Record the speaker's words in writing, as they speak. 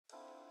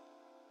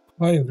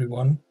Hi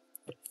everyone.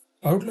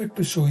 I would like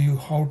to show you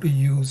how to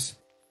use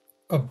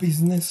a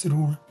business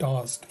rule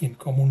task in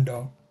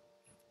Camunda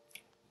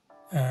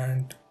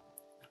and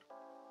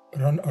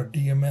run a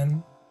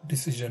DMN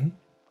decision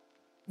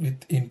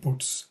with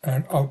inputs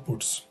and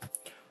outputs.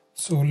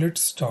 So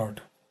let's start.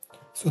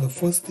 So the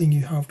first thing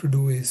you have to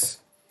do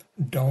is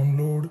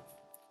download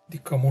the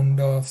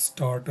Camunda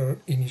starter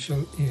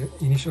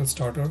initial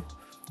starter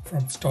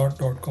from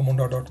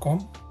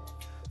start.camunda.com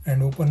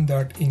and open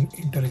that in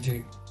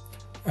IntelliJ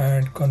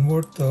and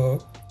convert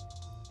the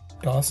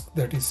task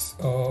that is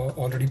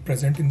already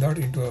present in that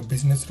into a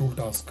business rule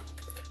task.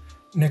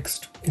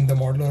 Next, in the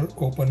modeler,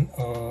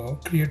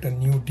 create a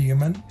new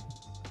DMN,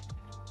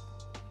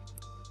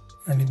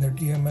 and in the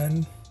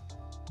DMN,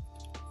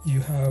 you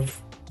have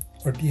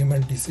a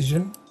DMN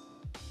decision.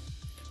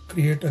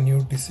 Create a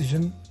new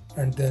decision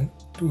and then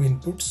two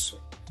inputs.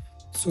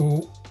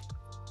 So,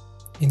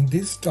 in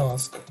this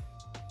task,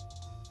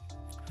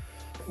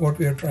 what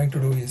we are trying to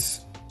do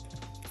is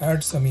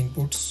add some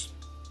inputs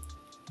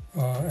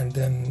and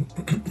then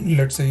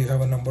let's say you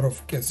have a number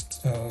of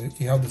guests,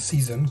 you have the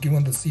season,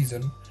 given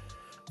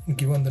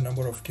the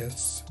number of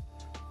guests,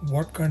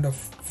 what kind of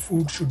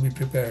food should be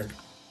prepared.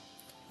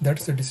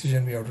 That's the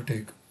decision we have to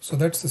take. So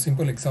that's the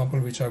simple example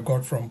which I've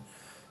got from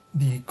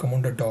the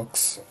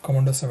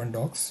Camunda 7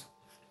 docs.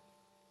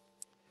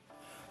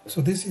 So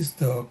this is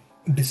the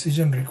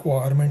decision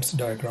requirements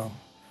diagram.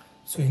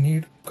 So you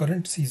need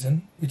current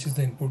season, which is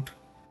the input,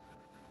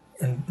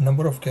 and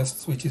number of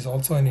guests, which is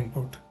also an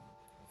input,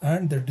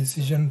 and the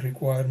decision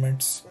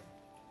requirements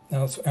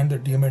and the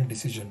DMN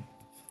decision.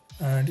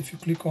 And if you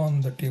click on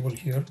the table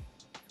here,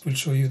 it will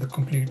show you the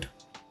complete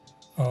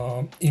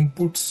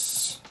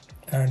inputs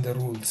and the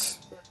rules.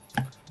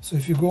 So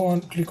if you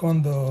click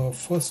on the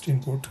first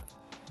input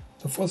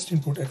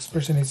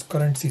expression is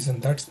current season.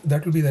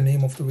 That will be the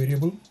name of the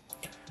variable.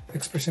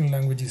 Expression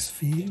language is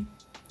field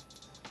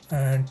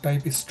and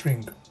type is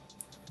string.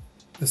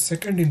 The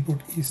second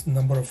input is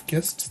number of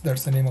guests.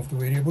 That's the name of the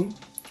variable.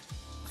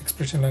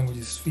 Expression language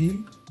is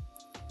field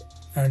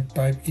and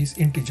type is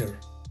integer.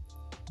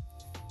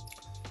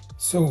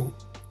 So,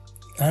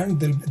 and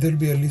there'll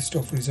be a list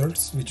of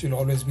results which will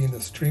always be in the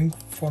string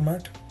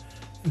format.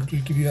 It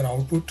will give you an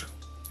output,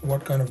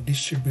 what kind of dish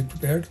should be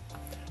prepared.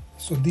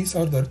 So these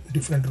are the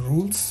different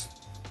rules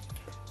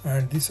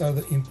and these are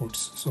the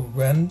inputs. So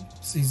when,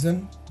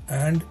 season,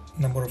 and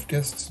number of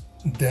guests,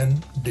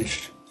 then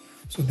dish.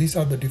 So these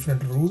are the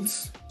different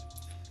rules,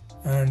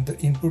 and the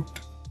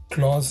input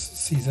clause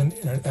season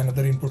and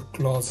another input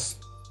clause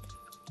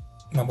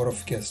number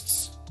of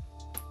guests.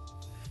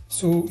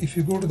 So if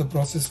you go to the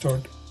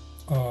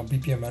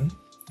process.bpmn,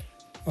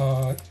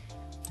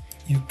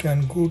 you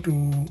can go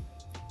to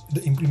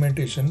the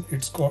implementation.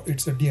 It's a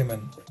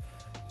DMN.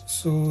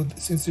 So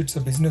since it's a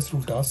business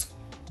rule task,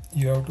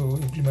 you have to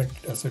implement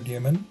it as a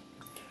DMN,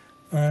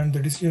 and the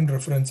decision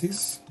reference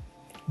is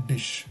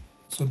dish.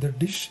 So the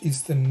dish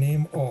is the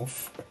name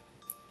of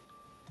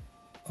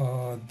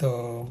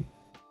the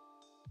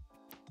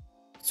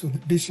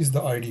dish is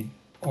the ID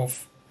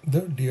of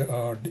the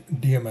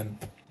DMN.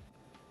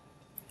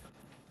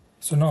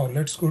 So now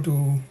let's go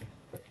to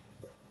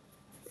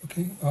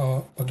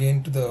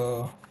again to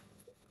the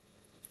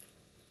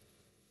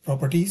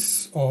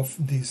properties of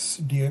this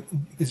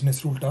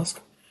business rule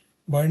task.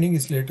 Binding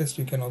is latest.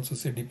 You can also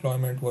say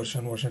deployment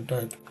version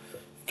type.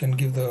 You can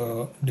give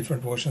the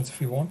different versions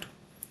if you want.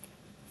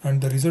 And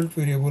the result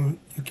variable,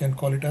 you can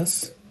call it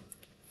as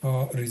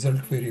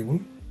result variable.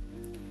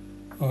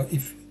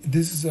 If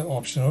this is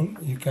optional,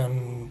 you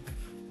can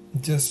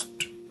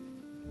just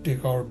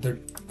take out the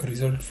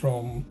result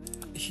from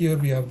here.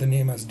 We have the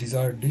name as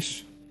desired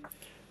dish,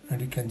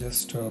 and you can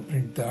just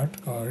print that,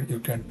 or you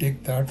can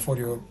take that for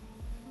your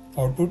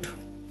output.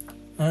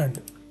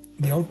 And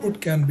the output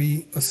can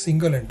be a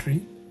single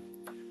entry,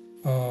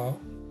 a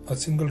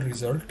single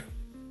result,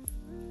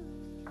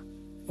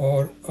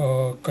 or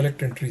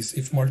collect entries.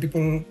 If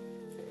multiple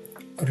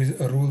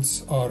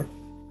rules are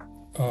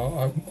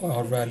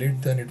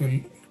valid, then it will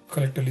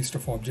collect a list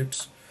of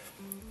objects,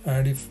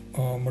 and if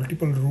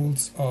multiple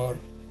rules are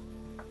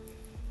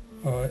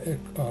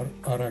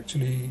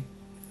actually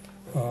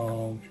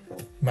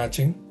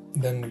matching,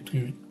 then it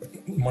will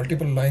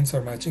multiple lines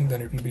are matching,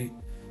 then it will be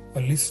a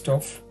list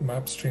of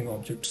map string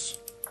objects.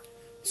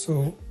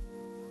 So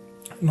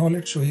now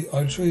I'll show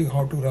you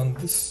how to run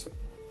this.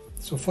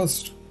 So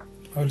first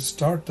I'll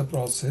start the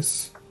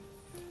process.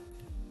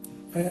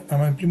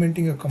 I'm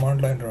implementing a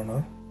command line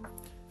runner,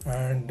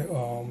 and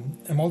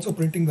I'm also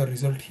printing the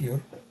result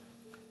here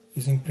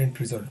using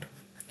print result.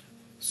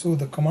 So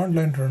the command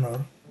line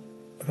runner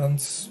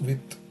runs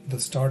with the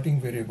starting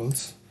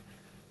variables,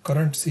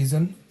 current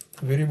season,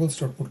 variables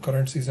to put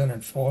current season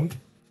and fall,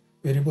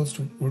 variables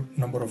to put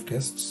number of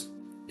guests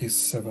is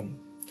 7.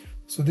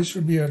 So this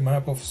should be a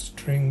map of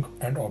string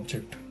and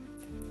object,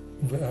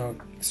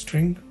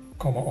 string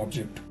comma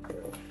object,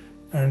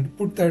 and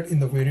put that in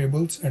the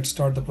variables and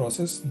start the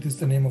process. This is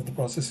the name of the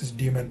process is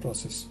DMN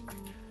process.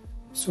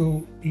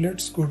 So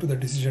let's go to the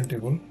decision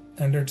table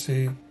and let's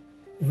say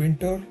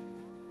winter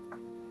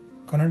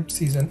current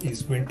season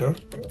is winter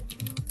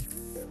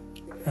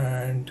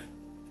and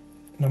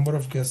number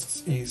of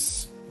guests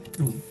is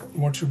 2.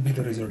 What should be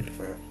the result?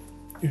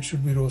 It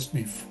should be roast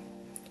beef.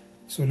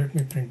 So let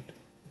me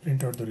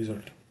print out the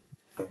result.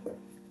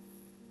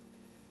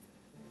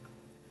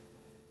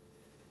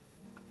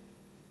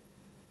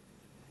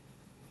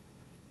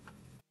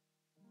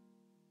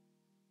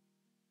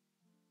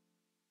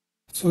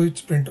 So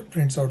it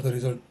prints out the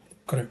result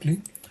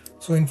correctly.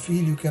 So in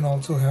field you can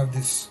also have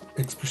this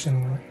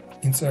expression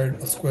inside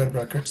a square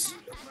brackets,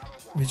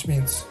 which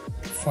means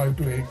 5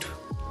 to 8,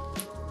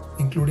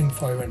 including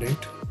 5 and 8.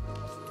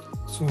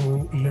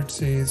 So let's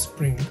say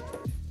spring,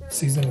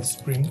 season is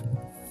spring,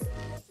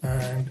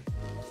 and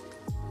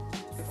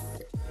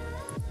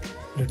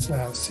let's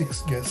have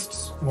 6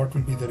 guests. What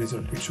will be the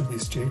result? It should be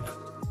steak.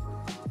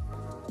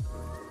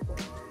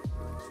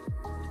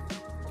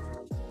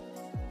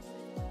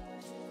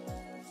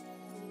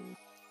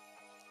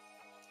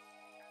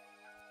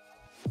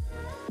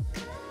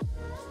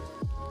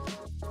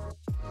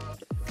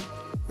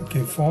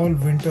 Okay, fall,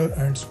 winter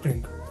and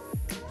spring.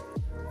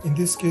 In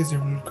this case, it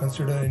will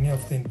consider any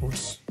of the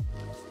inputs,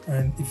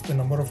 and if the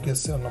number of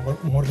guests are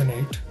more than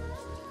 8,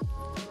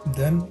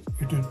 then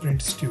it will print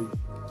stew.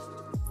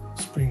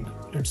 Spring,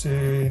 let's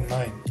say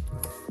 9.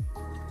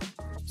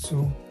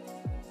 So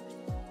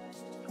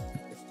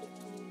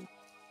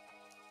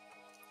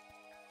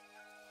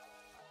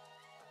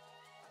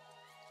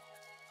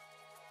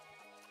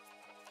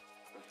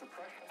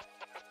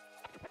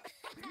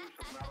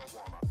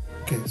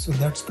okay, so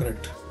that's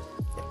correct.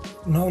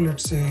 Now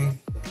let's say,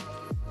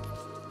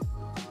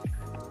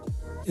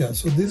 yeah,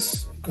 so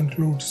this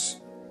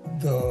concludes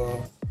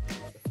the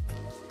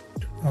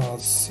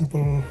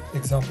simple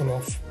example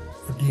of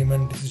a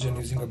DMN decision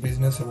using a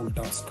business rule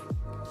task.